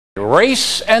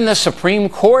Race and the Supreme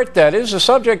Court, that is the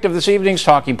subject of this evening's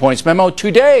Talking Points memo.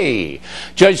 Today,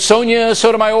 Judge Sonia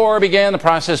Sotomayor began the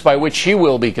process by which she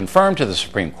will be confirmed to the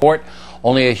Supreme Court.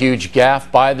 Only a huge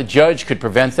gaffe by the judge could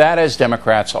prevent that, as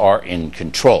Democrats are in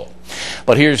control.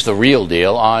 But here's the real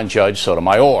deal on Judge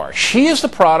Sotomayor. She is the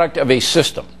product of a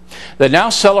system that now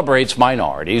celebrates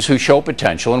minorities who show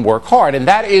potential and work hard, and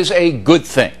that is a good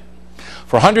thing.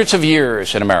 For hundreds of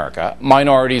years in America,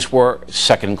 minorities were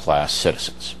second-class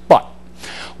citizens. But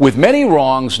with many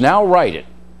wrongs now righted,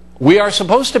 we are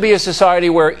supposed to be a society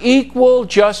where equal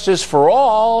justice for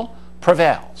all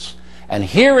prevails. And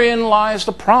herein lies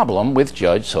the problem with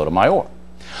Judge Sotomayor.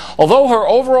 Although her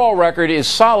overall record is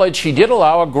solid, she did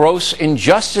allow a gross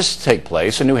injustice to take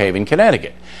place in New Haven,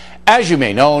 Connecticut. As you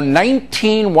may know,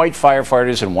 19 white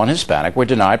firefighters and 1 Hispanic were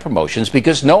denied promotions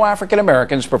because no African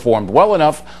Americans performed well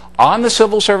enough on the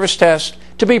civil service test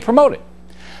to be promoted.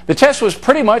 The test was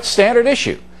pretty much standard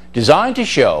issue, designed to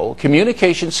show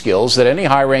communication skills that any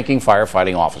high-ranking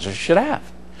firefighting officer should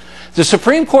have. The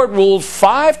Supreme Court ruled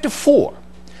 5-4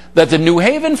 that the New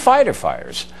Haven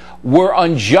firefighters were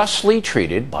unjustly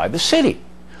treated by the city.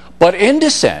 But in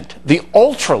dissent, the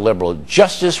ultra-liberal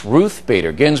Justice Ruth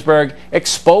Bader Ginsburg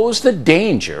exposed the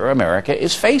danger America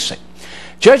is facing.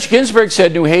 Judge Ginsburg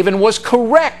said New Haven was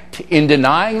correct in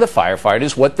denying the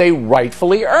firefighters what they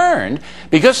rightfully earned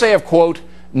because they have, quote,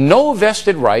 no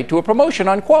vested right to a promotion,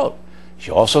 unquote.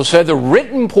 She also said the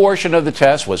written portion of the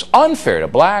test was unfair to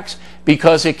blacks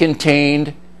because it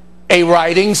contained a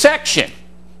writing section.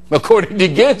 According to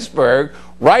Ginsburg,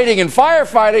 writing and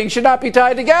firefighting should not be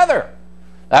tied together.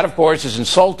 That, of course, is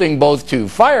insulting both to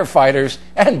firefighters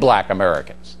and black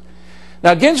Americans.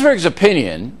 Now, Ginsburg's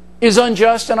opinion is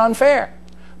unjust and unfair,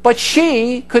 but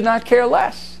she could not care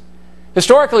less.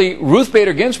 Historically, Ruth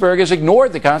Bader Ginsburg has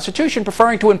ignored the Constitution,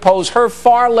 preferring to impose her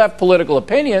far-left political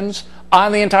opinions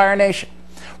on the entire nation.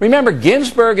 Remember,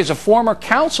 Ginsburg is a former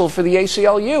counsel for the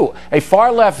ACLU, a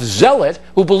far-left zealot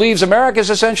who believes America is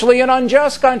essentially an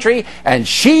unjust country, and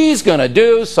she's going to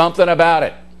do something about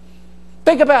it.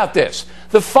 Think about this.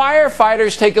 The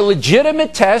firefighters take a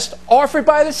legitimate test offered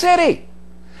by the city.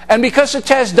 And because the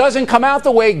test doesn't come out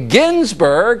the way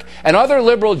Ginsburg and other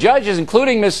liberal judges,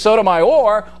 including Ms.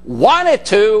 Sotomayor, want it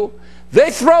to,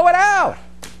 they throw it out.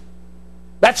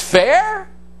 That's fair?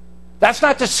 That's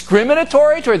not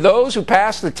discriminatory toward those who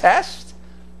pass the test?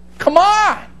 Come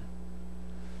on!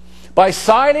 By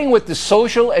siding with the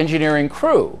social engineering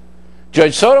crew,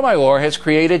 Judge Sotomayor has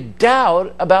created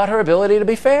doubt about her ability to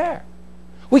be fair.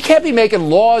 We can't be making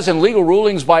laws and legal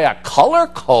rulings by a color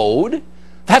code.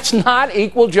 That's not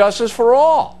equal justice for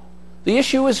all. The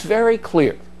issue is very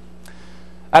clear.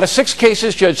 Out of 6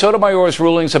 cases, Judge Sotomayor's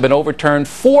rulings have been overturned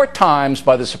 4 times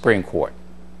by the Supreme Court.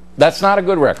 That's not a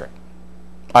good record.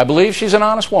 I believe she's an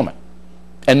honest woman.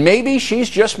 And maybe she's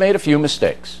just made a few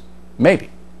mistakes. Maybe.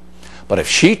 But if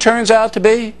she turns out to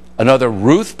be another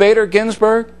Ruth Bader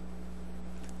Ginsburg,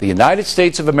 the United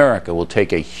States of America will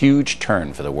take a huge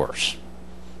turn for the worse.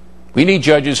 We need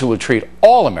judges who will treat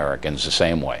all Americans the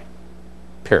same way.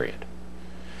 Period.